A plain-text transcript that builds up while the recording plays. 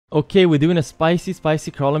Okay, we're doing a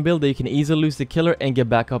spicy crawling build that you can easily lose the killer and get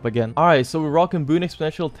back up again. Alright, so we're rocking Boon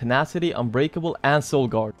Exponential, Tenacity, Unbreakable, and Soul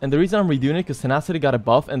Guard. And the reason I'm redoing it because Tenacity got a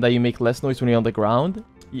buff and that you make less noise when you're on the ground.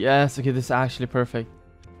 Yes, okay, this is actually perfect.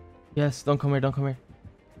 Yes, don't come here, don't come here.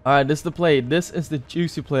 Alright, this is the play. This is the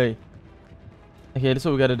juicy play. Okay, this is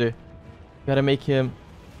what we gotta do. We gotta make him...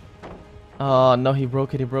 Oh, no, he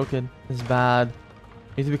broke it, It's bad.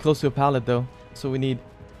 We need to be close to a pallet, though. So we need...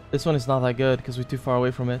 This one is not that good because we're too far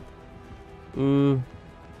away from it. Ooh.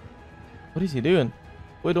 What is he doing?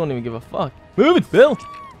 We don't even give a fuck. Move it, Bill!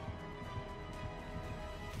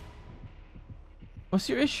 What's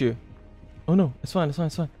your issue? Oh no, it's fine, it's fine,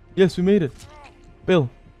 it's fine. Yes, we made it. Bill,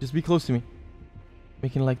 just be close to me.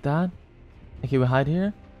 Making it like that. Okay, we hide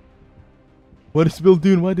here. What is Bill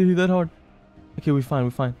doing? Why did he hit that hard? Okay, we're fine, we're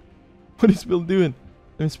fine. What is Bill doing?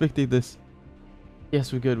 Let me spectate this.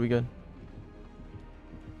 Yes, we're good, we're good.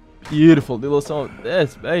 Beautiful. Do a little song.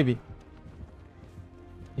 Yes, baby.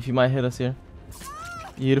 If you might hit us here.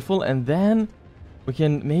 Beautiful. And then we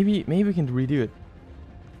can maybe we can redo it.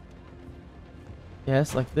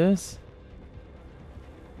 Yes, like this.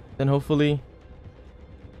 Then hopefully.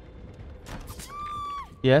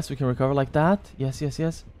 Yes, we can recover like that. Yes, yes,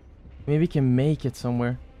 yes. Maybe we can make it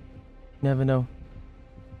somewhere. Never know.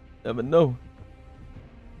 Never know.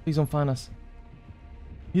 Please don't find us.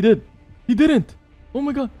 He did. He didn't. Oh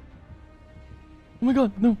my god. Oh my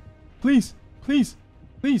god, no. Please, please,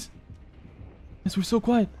 please. Yes, we're so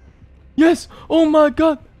quiet. Yes! Oh my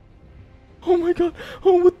god! Oh my god!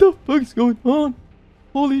 Oh, what the fuck is going on?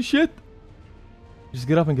 Holy shit! Just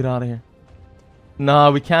get up and get out of here.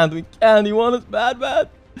 Nah, we can't, we can't. You want us bad, bad.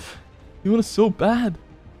 You want us so bad.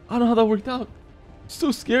 I don't know how that worked out.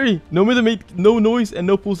 So scary. No matter made no noise and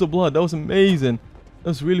no pools of blood. That was amazing. That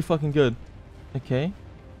was really fucking good. Okay.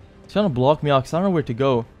 He's trying to block me out because I don't know where to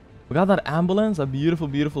go. We got that ambulance, a beautiful,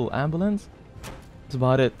 beautiful ambulance. That's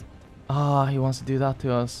about it. Ah, he wants to do that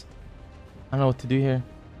to us. I don't know what to do here.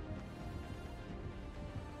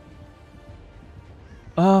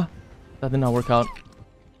 Ah, that did not work out.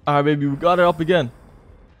 Alright, baby, we got it up again.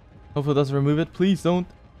 Hopefully it doesn't remove it. Please don't.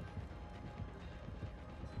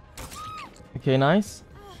 Okay, nice.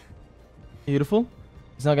 Beautiful.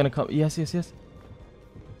 He's not gonna come. Yes, yes, yes.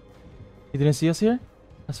 He didn't see us here?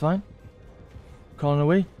 That's fine. Crawling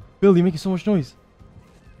away. Bill, you're making so much noise.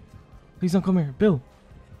 Please don't come here. Bill.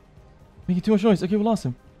 Making too much noise. Okay, we lost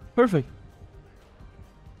him. Perfect.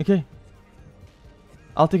 Okay.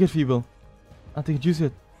 I'll take it for you, Bill. I'll take a juice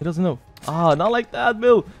hit. He doesn't know. Ah, not like that,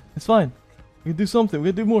 Bill. It's fine. We can do something. We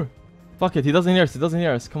can do more. Fuck it. He doesn't hear us. He doesn't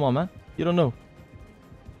hear us. Come on, man. You don't know.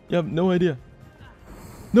 You have no idea.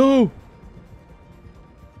 No!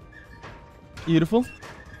 Beautiful.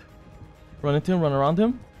 Run into him. Run around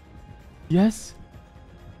him. Yes.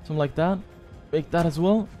 Something like that. Make that as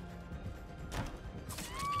well.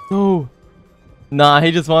 No. Nah, he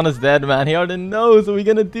just wants us dead, man. He already knows what we're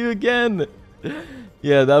gonna do again.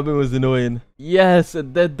 Yeah, that bit was annoying. Yes, a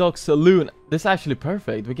dead dog saloon. This is actually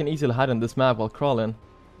perfect. We can easily hide on this map while crawling.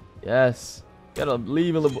 Yes. Gotta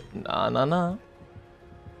leave a little... Nah, nah, nah.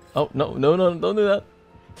 Oh, no, no, no, don't do that.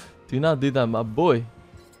 Do not do that, my boy.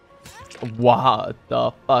 Wow,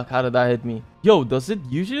 the fuck? How did that hit me? Yo, does it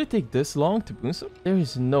usually take this long to boon some? There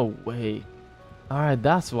is no way. Alright,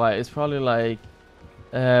 that's why. It's probably like...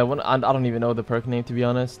 I don't even know the perk name, to be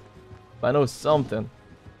honest. But I know something.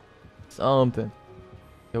 Something.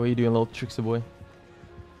 Okay, what are you doing, little trickster boy?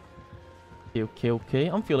 Okay, okay, okay.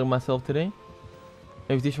 I'm feeling myself today.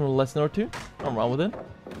 Maybe teach him a lesson or two. I'm wrong with it.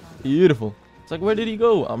 Beautiful. It's like, where did he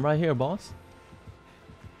go? I'm right here, boss.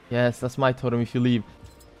 Yes, that's my totem if you leave.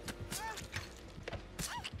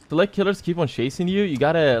 To let killers keep on chasing you, you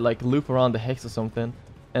gotta like loop around the hex or something.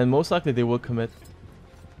 And most likely they will commit.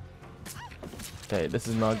 Okay, this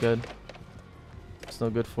is not good. It's no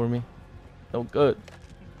good for me. No good.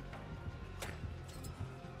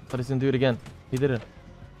 But he's gonna do it again. He did it.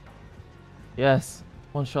 Yes.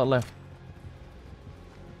 One shot left.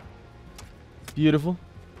 Beautiful.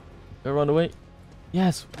 Go run away.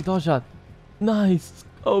 Yes, we dodge shot. Nice.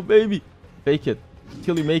 Oh, baby. Fake it.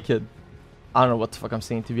 Till you make it. I don't know what the fuck I'm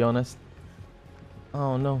saying, to be honest.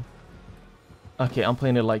 Oh, no. Okay, I'm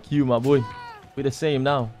playing it like you, my boy. We're the same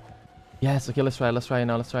now. Yes, okay, let's try it. Let's try it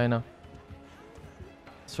now. Let's try it now.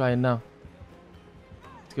 Let's try it now.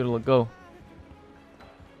 Let's give it a little go.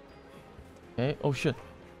 Okay. Oh, shit.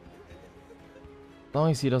 As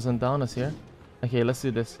long as he doesn't down us here. Okay, let's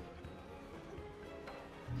do this.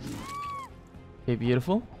 Okay,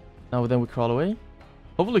 beautiful. Now then we crawl away.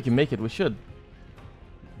 Hopefully we can make it. We should.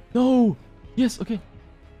 No! Yes, okay.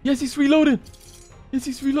 Yes, he's reloaded. Yes,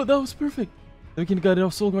 he's reloaded. That was perfect. Then we can get it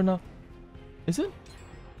off Soul Guard now. Is it?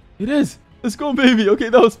 It is. Let's go, baby. Okay,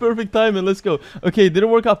 that was perfect timing. Let's go. Okay, it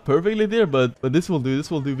didn't work out perfectly there, but this will do.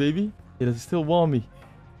 This will do, baby. It does still want me.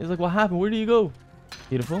 It's like, what happened? Where do you go?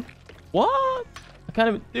 Beautiful. What? I can't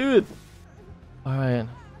even do it. All right.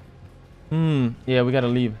 Yeah, we gotta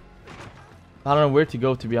leave. I don't know where to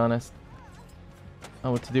go, to be honest. I don't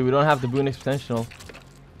know what to do. We don't have the boon exponential.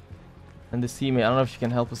 And the teammate, I don't know if she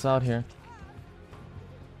can help us out here.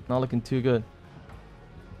 Not looking too good.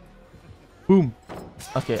 Boom.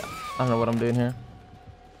 Okay, I don't know what I'm doing here.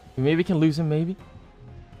 Maybe we can lose him, maybe.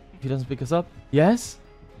 If he doesn't pick us up. Yes.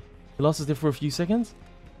 He lost us there for a few seconds.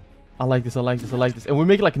 I like this, I like this, I like this. And we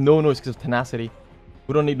make like no noise because of tenacity.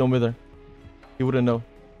 We don't need no wither. He wouldn't know.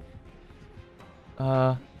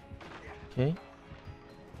 Okay.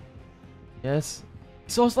 Yes.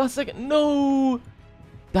 He saw us last second. No!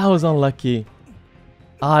 That was unlucky.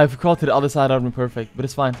 If we crawled to the other side, that would have been perfect. But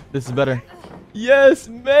it's fine. This is better. Yes,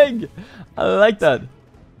 Meg! I like that.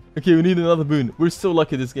 Okay, we need another boon. We're so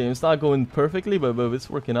lucky this game. It's not going perfectly, but it's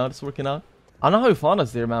working out. It's working out. I don't know how he found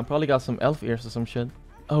us there, man. Probably got some elf ears or some shit.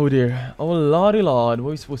 Oh, dear. Oh, lordy lord. What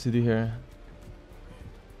are we supposed to do here?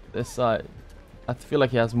 This side. I feel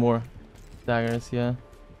like he has more daggers, yeah.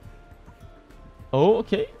 Oh,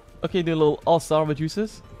 okay. Okay, do a little all-star with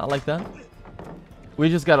juices. I like that. We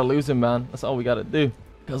just gotta lose him, man. That's all we gotta do.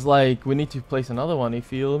 Because, like, we need to place another one, you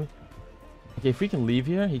feel me? Okay, if we can leave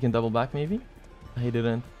here, he can double back, maybe. He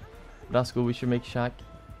didn't. That's cool. We should make shack.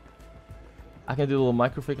 I can do a little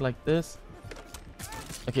micro fake like this.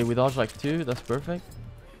 Okay, we dodged like 2. That's perfect.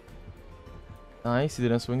 Nice. He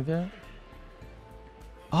didn't swing there.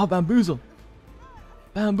 Oh, bamboozle.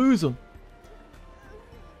 Bamboozle.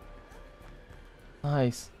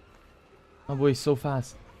 Nice. My boy is so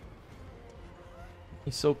fast.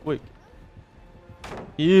 He's so quick.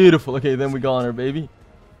 Beautiful. Okay, then we got on her, baby.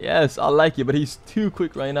 Yes, I like it, but he's too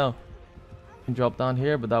quick right now. Can drop down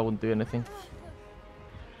here, but that wouldn't do anything.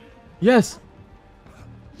 Yes.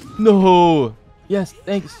 No. Yes,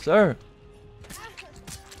 thanks, sir.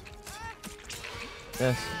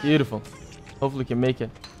 Yes, beautiful. Hopefully we can make it.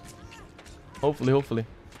 Hopefully, hopefully.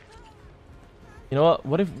 You know what?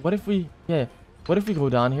 What if we what if we go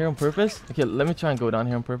down here on purpose? Okay, let me try and go down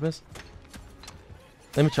here on purpose.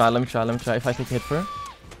 Let me try. If I take a hit for her.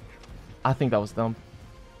 I think that was dumb.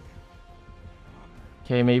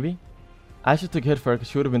 Okay, maybe. I actually took a hit for her because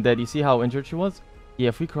she would have been dead. You see how injured she was? Yeah,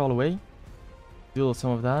 if we crawl away, do a little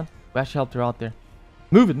some of that. We actually helped her out there.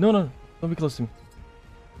 Move it. No. Don't be close to me.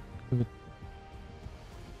 Move it.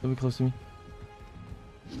 Don't be close to me.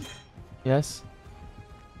 Yes.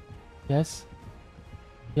 Yes.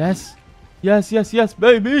 Yes. Yes,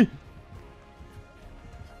 baby.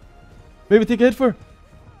 Maybe take a hit for her.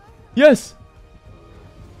 Yes.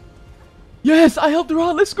 Yes, I helped her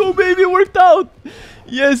out. Let's go, baby. It worked out.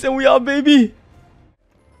 Yes, and we are, baby.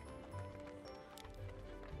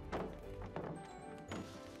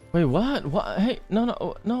 Wait, what? What? Hey,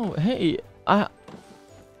 no. Hey, I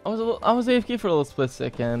was AFK for a little split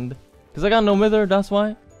second because I got no wither. That's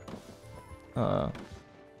why.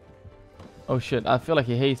 Oh shit! I feel like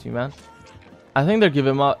he hates me, man. I think they're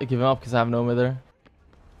giving up because I have no wither.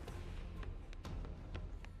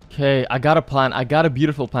 Okay, I got a plan. I got a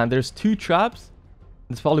beautiful plan. There's 2 traps.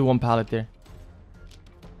 There's probably 1 pallet there.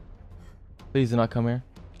 Please do not come here.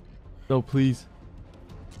 No, please.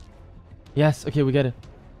 Yes. Okay, we get it.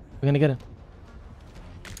 We're gonna get it.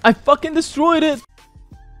 I fucking destroyed it.